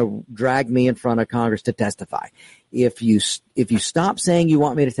you're going to drag me in front of Congress to testify. If you stop saying you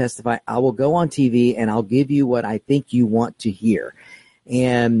want me to testify, I will go on TV and I'll give you what I think you want to hear.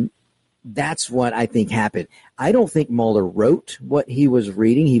 And that's what I think happened. I don't think Mueller wrote what he was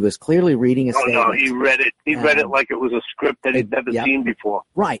reading. He was clearly reading a statement. No, he read it. He read it like it was a script that he'd never seen before.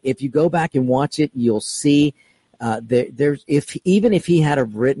 Right. If you go back and watch it, you'll see even if he had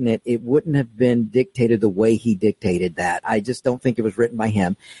have written it, it wouldn't have been dictated the way he dictated that. I just don't think it was written by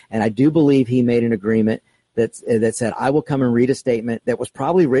him. And I do believe he made an agreement that said, I will come and read a statement that was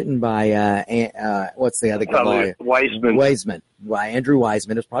probably written by, what's the other guy? Weissman. By Andrew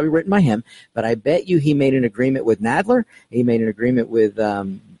Weissman. It was probably written by him, but I bet you he made an agreement with Nadler. He made an agreement with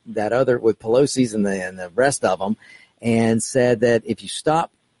with Pelosi's and the rest of them, and said that if you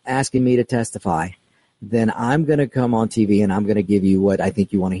stop asking me to testify, then I'm going to come on TV and I'm going to give you what I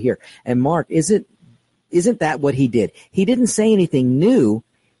think you want to hear. And Mark, isn't that what he did? He didn't say anything new.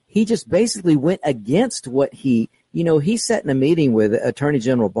 He just basically went against what he sat in a meeting with Attorney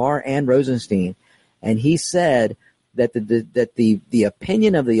General Barr and Rosenstein, and he said that the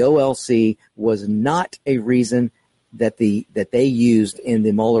opinion of the OLC was not a reason that they used in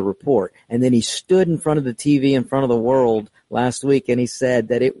the Mueller report. And then he stood in front of the TV in front of the world last week and he said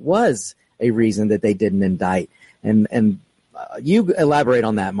that it was a reason that they didn't indict. And you elaborate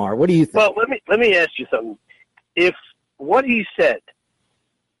on that, Mark. What do you think? Well, let me ask you something. If what he said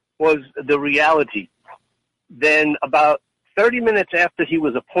was the reality, then about 30 minutes after he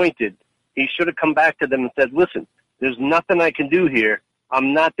was appointed, he should have come back to them and said, listen, there's nothing I can do here.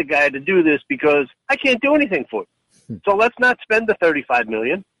 I'm not the guy to do this because I can't do anything for you. So let's not spend the $35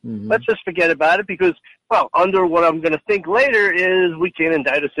 million. Mm-hmm. Let's just forget about it because, under what I'm going to think later is we can't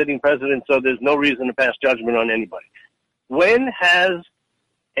indict a sitting president, so there's no reason to pass judgment on anybody. When has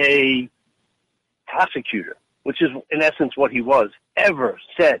a prosecutor, which is in essence what he was, ever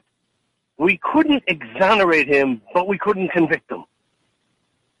said, we couldn't exonerate him, but we couldn't convict him?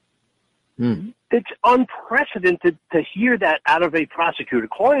 Mm. It's unprecedented to hear that out of a prosecutor.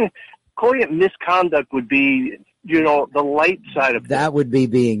 Calling it misconduct would be, the light side of that. Would be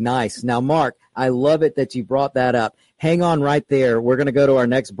being nice. Now, Mark, I love it that you brought that up. Hang on right there. We're going to go to our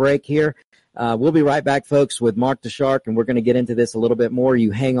next break here. We'll be right back, folks, with Mark the Shark, and we're going to get into this a little bit more. You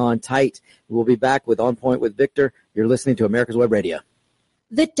hang on tight. We'll be back with On Point with Victor. You're listening to America's Web Radio.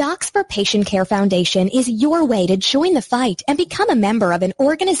 The Docs for Patient Care Foundation is your way to join the fight and become a member of an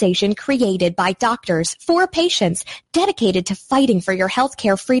organization created by doctors for patients, dedicated to fighting for your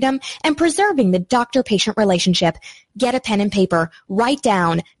healthcare freedom and preserving the doctor-patient relationship. Get a pen and paper. Write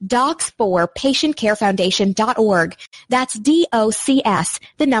down docs4patientcarefoundation.org. That's DOCS,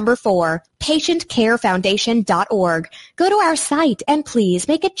 the number 4, patientcarefoundation.org. Go to our site and please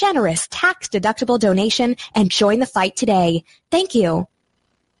make a generous tax-deductible donation and join the fight today. Thank you.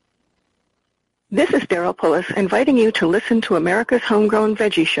 This is Daryl Pullis inviting you to listen to America's Homegrown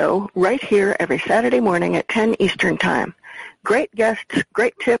Veggie Show right here every Saturday morning at 10 Eastern Time. Great guests,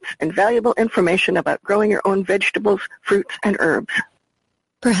 great tips, and valuable information about growing your own vegetables, fruits, and herbs.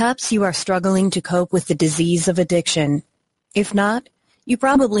 Perhaps you are struggling to cope with the disease of addiction. If not, you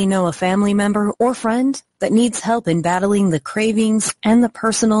probably know a family member or friend that needs help in battling the cravings and the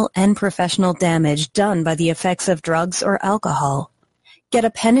personal and professional damage done by the effects of drugs or alcohol. Get a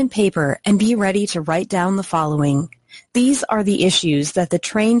pen and paper and be ready to write down the following. These are the issues that the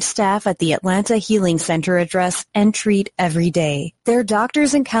trained staff at the Atlanta Healing Center address and treat every day. Their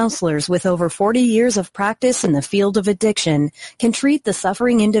doctors and counselors with over 40 years of practice in the field of addiction can treat the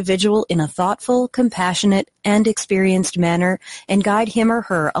suffering individual in a thoughtful, compassionate, and experienced manner and guide him or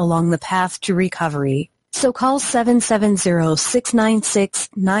her along the path to recovery. So call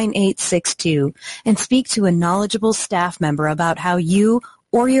 770-696-9862 and speak to a knowledgeable staff member about how you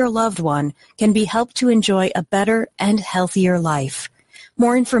or your loved one can be helped to enjoy a better and healthier life.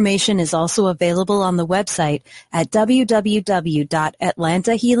 More information is also available on the website at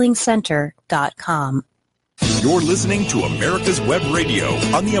www.atlantahealingcenter.com. You're listening to America's Web Radio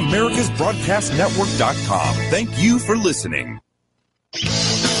on the AmericasBroadcastNetwork.com. Thank you for listening.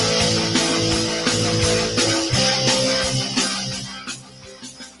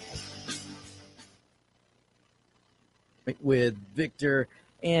 With Victor,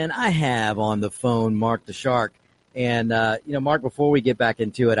 and I have on the phone Mark the Shark. And, Mark, before we get back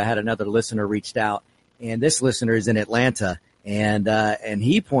into it, I had another listener reached out, and this listener is in Atlanta, and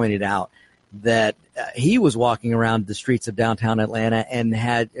he pointed out that he was walking around the streets of downtown Atlanta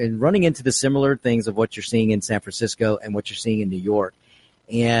and running into the similar things of what you're seeing in San Francisco and what you're seeing in New York.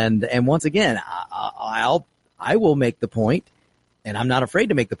 And once again, I will make the point, and I'm not afraid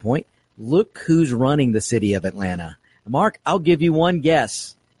to make the point. Look who's running the city of Atlanta. Mark, I'll give you one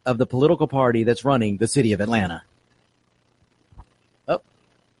guess of the political party that's running the city of Atlanta. Oh,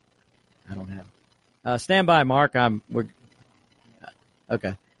 I don't have. Stand by, Mark.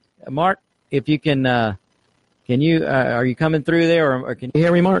 Okay. Mark, if you can you, are you coming through there or can you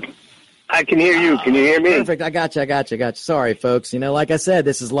hear me, Mark? I can hear you. Can you hear me? Perfect. I got you. Sorry, folks. Like I said,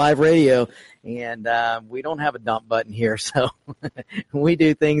 this is live radio, and we don't have a dump button here, so we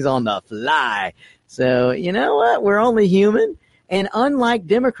do things on the fly. So you know what? We're only human, and unlike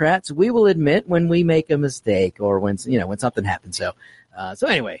Democrats, we will admit when we make a mistake or when something happens. So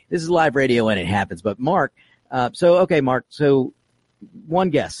anyway, this is live radio and it happens. But Mark, Mark. So one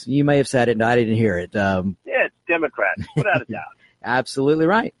guess. You may have said it, and I didn't hear it. Yeah, it's Democrats, without a doubt. Absolutely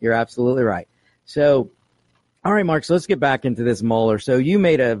right. You're absolutely right. So, all right, Mark, so let's get back into this Mueller. So you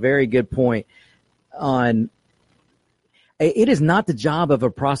made a very good point on it is not the job of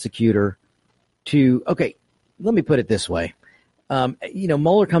a prosecutor to, okay, let me put it this way.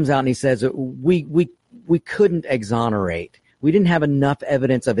 Mueller comes out and he says we couldn't exonerate. We didn't have enough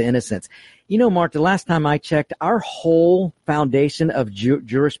evidence of innocence. Mark, the last time I checked, our whole foundation of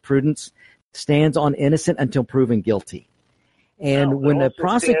jurisprudence stands on innocent until proven guilty. And when the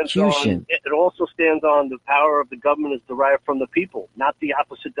prosecution... It also stands on the power of the government is derived from the people, not the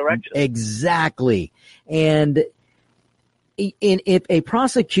opposite direction. Exactly. And if a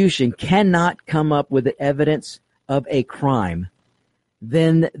prosecution cannot come up with the evidence of a crime,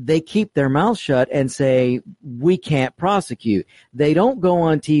 then they keep their mouth shut and say, we can't prosecute. They don't go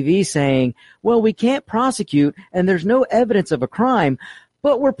on TV saying, well, we can't prosecute and there's no evidence of a crime,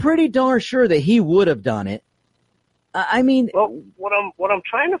 but we're pretty darn sure that he would have done it. Well, what I'm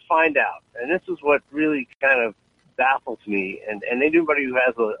trying to find out, and this is what really kind of baffles me, and anybody who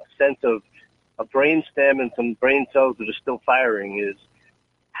has a sense of a brain stem and some brain cells that are still firing, is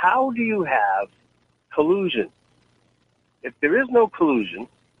how do you have collusion? If there is no collusion,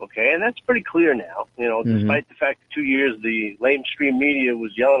 okay, and that's pretty clear now, despite the fact that 2 years the mainstream media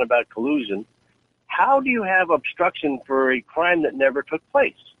was yelling about collusion, how do you have obstruction for a crime that never took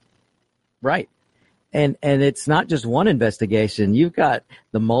place? Right. And it's not just one investigation. You've got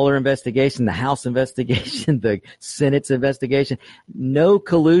the Mueller investigation, the House investigation, the Senate's investigation. No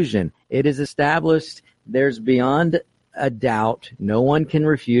collusion. It is established. There's beyond a doubt. No one can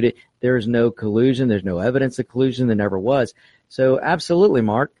refute it. There's no collusion. There's no evidence of collusion. There never was. So absolutely,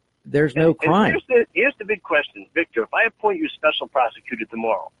 Mark, there's no crime. Here's the big question, Victor. If I appoint you special prosecutor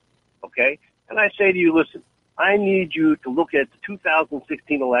tomorrow, okay, and I say to you, listen, I need you to look at the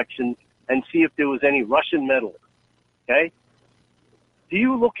 2016 election and see if there was any Russian meddling, okay? Do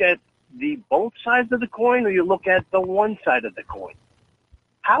you look at the both sides of the coin or you look at the one side of the coin?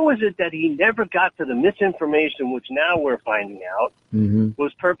 How is it that he never got to the misinformation, which now we're finding out,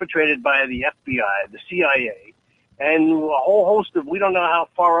 was perpetrated by the FBI, the CIA, and a whole host of, we don't know how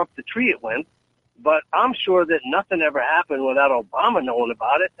far up the tree it went, but I'm sure that nothing ever happened without Obama knowing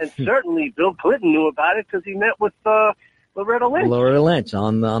about it, and certainly Bill Clinton knew about it because he met with Loretta Lynch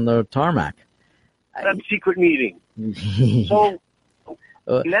on the tarmac. That secret meeting. So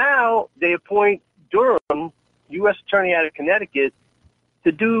now they appoint Durham, U.S. Attorney out of Connecticut,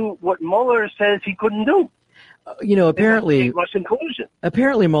 to do what Mueller says he couldn't do. Apparently Russian collusion.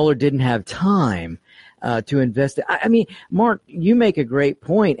 Apparently Mueller didn't have time. to invest. I mean, Mark, you make a great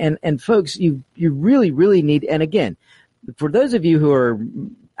point, and folks, you really, really need. And again, for those of you who are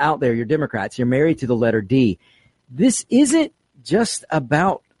out there, you're Democrats, you're married to the letter D. This isn't just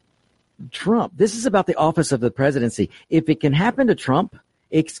about Trump. This is about the office of the presidency. If it can happen to Trump,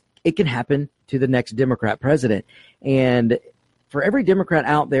 it can happen to the next Democrat president. And for every Democrat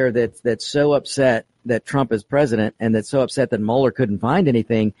out there that's so upset that Trump is president and that's so upset that Mueller couldn't find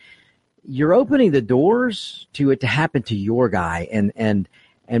anything, you're opening the doors to it to happen to your guy. And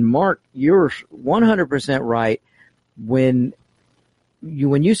Mark, you're 100% right when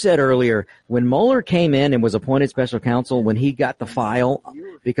you said earlier, when Mueller came in and was appointed special counsel, when he got the file,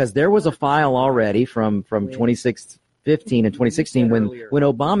 because there was a file already from 2015 and 2016 when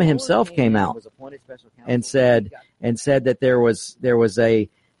Obama himself came out and said that there was a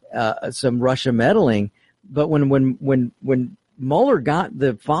some Russia meddling, but when Mueller got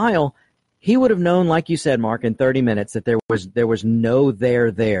the file, he would have known, like you said, Mark, in 30 minutes that there was no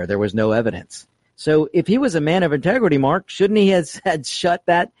there was no evidence. So if he was a man of integrity, Mark, shouldn't he have had shut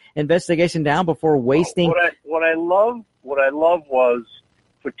that investigation down before wasting? What I love was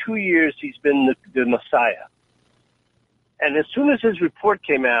for 2 years he's been the Messiah. And as soon as his report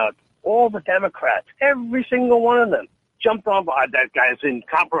came out, all the Democrats, every single one of them, jumped on board. That guy's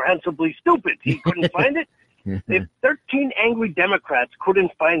incomprehensibly stupid. He couldn't find it. If 13 angry Democrats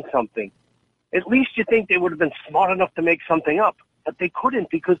couldn't find something, at least you think they would have been smart enough to make something up. But they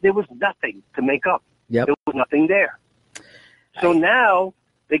couldn't because there was nothing to make up. Yep. There was nothing there. So now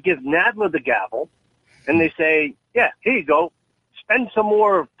they give Nadler the gavel, and they say, yeah, here you go. Spend some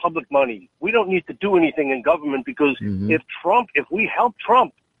more public money. We don't need to do anything in government because if we help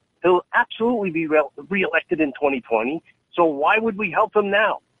Trump, he'll absolutely be reelected in 2020. So why would we help him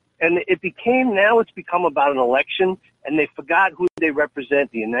now? And it's become about an election, and they forgot who they represent,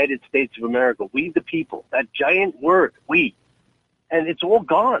 the United States of America. We the people, that giant word, we. And it's all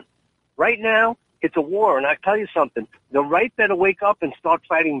gone. Right now, it's a war. And I tell you something, the right better wake up and start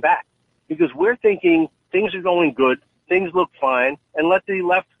fighting back because we're thinking things are going good, things look fine, and let the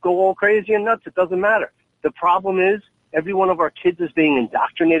left go all crazy and nuts. It doesn't matter. The problem is every one of our kids is being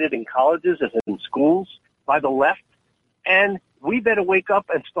indoctrinated in colleges and in schools by the left, and we better wake up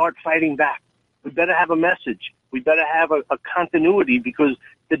and start fighting back. We better have a message. We better have a continuity because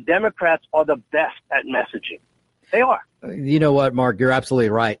the Democrats are the best at messaging. They are. You know what, Mark, you're absolutely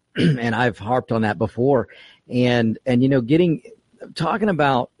right. And I've harped on that before. And talking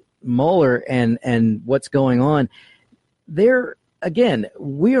about Mueller and what's going on there, again,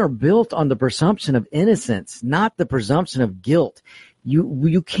 we are built on the presumption of innocence, not the presumption of guilt.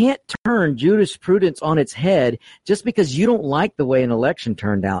 You can't turn jurisprudence on its head just because you don't like the way an election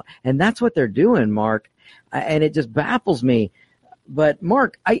turned out. And that's what they're doing, Mark. And it just baffles me. But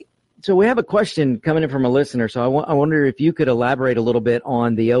Mark, so we have a question coming in from a listener. So I wonder if you could elaborate a little bit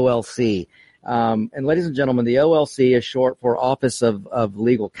on the OLC. And ladies and gentlemen, the OLC is short for Office of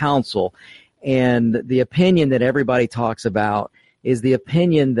Legal Counsel. And the opinion that everybody talks about is the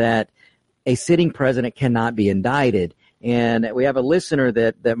opinion that a sitting president cannot be indicted. And we have a listener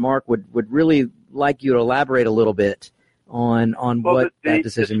that Mark would really like you to elaborate a little bit on what that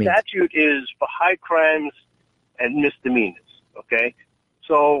decision means. The statute is for high crimes and misdemeanors, okay?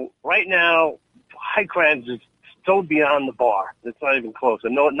 So right now, high crimes is so beyond the bar. It's not even close.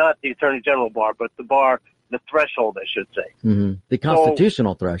 And no, not the Attorney General bar, but the bar, the threshold, I should say. Mm-hmm. The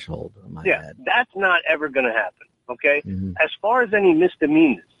constitutional threshold. Yeah, that's not ever going to happen, okay? Mm-hmm. As far as any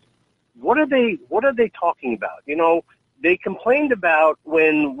misdemeanors, what are they talking about? You know, they complained about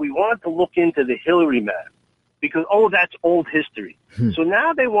when we wanted to look into the Hillary matter because, that's old history. So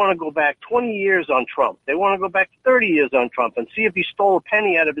now they want to go back 20 years on Trump. They want to go back 30 years on Trump and see if he stole a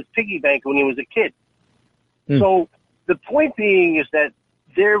penny out of his piggy bank when he was a kid. So the point being is that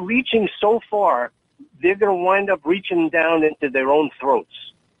they're reaching so far, they're going to wind up reaching down into their own throats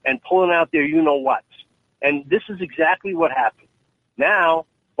and pulling out their you-know-whats. And this is exactly what happened. Now,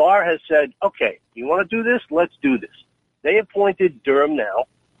 Barr has said, okay, you want to do this? Let's do this. They appointed Durham now,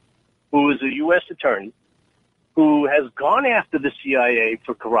 who is a U.S. attorney, who has gone after the CIA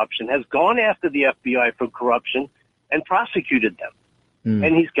for corruption, has gone after the FBI for corruption, and prosecuted them.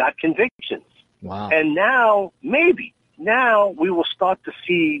 And he's got convictions. Wow. And now, now we will start to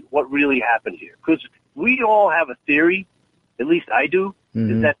see what really happened here. Because we all have a theory, at least I do,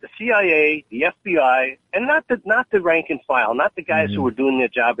 is that the CIA, the FBI, and not the rank and file, not the guys who are doing their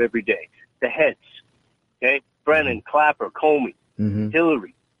job every day, the heads, okay, Brennan, Clapper, Comey,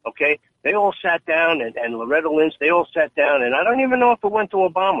 Hillary, okay, they all sat down, and Loretta Lynch, they all sat down, and I don't even know if it went to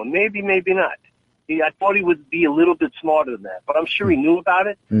Obama, maybe not. I thought he would be a little bit smarter than that, but I'm sure he knew about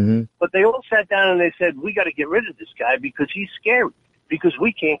it. Mm-hmm. But they all sat down and they said, we got to get rid of this guy because he's scary, because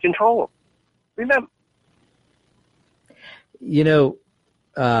we can't control him. Remember. You know,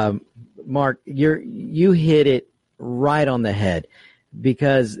 Mark, you hit it right on the head,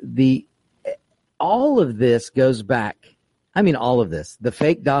 because all of this goes back. I mean, all of this, the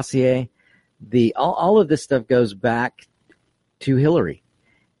fake dossier, all of this stuff goes back to Hillary.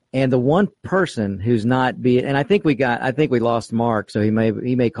 And the one person who's not being, and I think we lost Mark, so he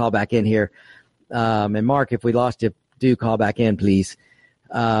may call back in here. And Mark, if we lost you, do call back in, please.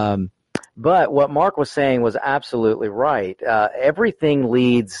 But what Mark was saying was absolutely right. Everything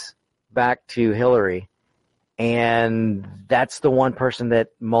leads back to Hillary, and that's the one person that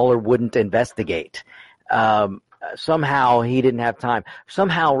Mueller wouldn't investigate. Somehow he didn't have time.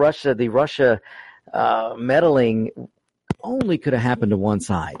 Somehow the Russia meddling only could have happened to one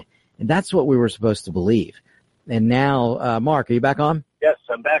side. And that's what we were supposed to believe. And now, Mark, are you back on? Yes,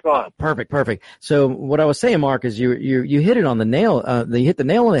 I'm back on. Perfect. So what I was saying, Mark, is you hit it on the nail. You hit the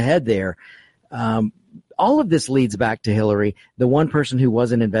nail on the head there. All of this leads back to Hillary, the one person who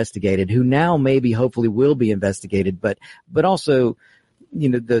wasn't investigated, who now maybe hopefully will be investigated, but also, you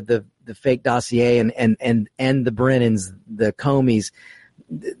know, the fake dossier and the Brennans, the Comeys.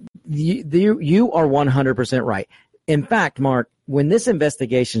 You are 100% right. In fact, Mark, when this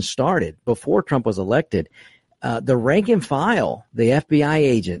investigation started, before Trump was elected, the rank and file, the FBI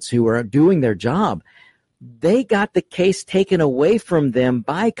agents who were doing their job, they got the case taken away from them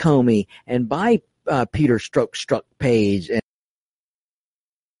by Comey and by Peter Strzok Page. And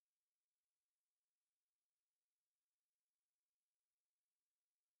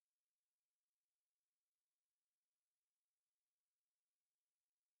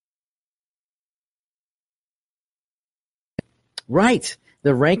right.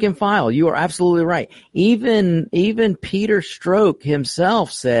 The rank and file. You are absolutely right. Even Peter Strzok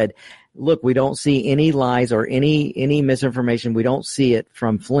himself said, look, we don't see any lies or any misinformation. We don't see it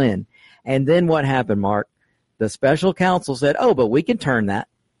from Flynn. And then what happened, Mark? The special counsel said, oh, but we can turn that.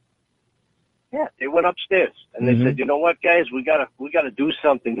 Yeah, they went upstairs and they said, you know what, guys, we gotta do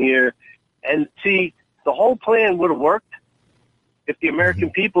something here. And see, the whole plan would have worked if the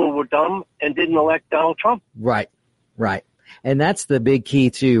American people were dumb and didn't elect Donald Trump. Right. And that's the big key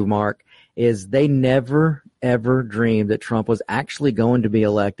too, Mark, is they never, ever dreamed that Trump was actually going to be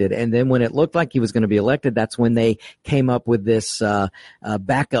elected. And then when it looked like he was going to be elected, that's when they came up with this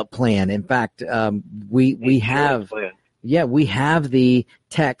backup plan. In fact, we have the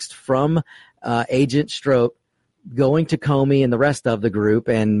text from Agent Strzok going to Comey and the rest of the group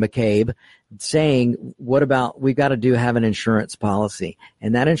and McCabe saying, what about, we've got to have an insurance policy.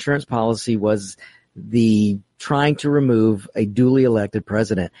 And that insurance policy was the trying to remove a duly elected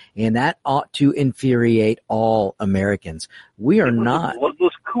president, and that ought to infuriate all Americans. We are not. It was a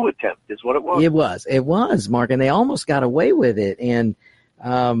coup attempt, is what it was. It was, Mark, and they almost got away with it. And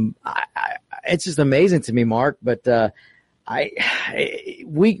it's just amazing to me, Mark. But we're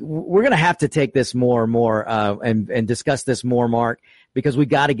going to have to take this more and more and discuss this more, Mark, because we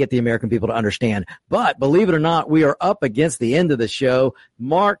got to get the American people to understand. But believe it or not, we are up against the end of the show.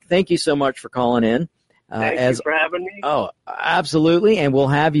 Mark, thank you so much for calling in. Thank you for having me. Oh, absolutely. And we'll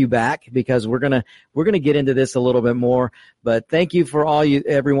have you back because we're going to get into this a little bit more, but thank you for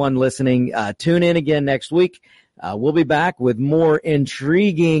everyone listening. Tune in again next week. We'll be back with more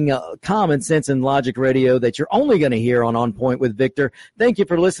intriguing common sense and logic radio that you're only going to hear on Point with Victor. Thank you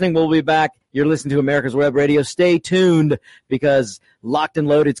for listening. We'll be back. You're listening to America's Web Radio. Stay tuned because Locked and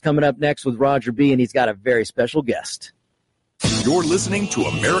Loaded's coming up next with Roger B, and he's got a very special guest. You're listening to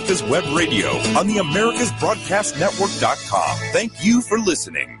America's Web Radio on the AmericasBroadcastNetwork.com. Thank you for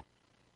listening.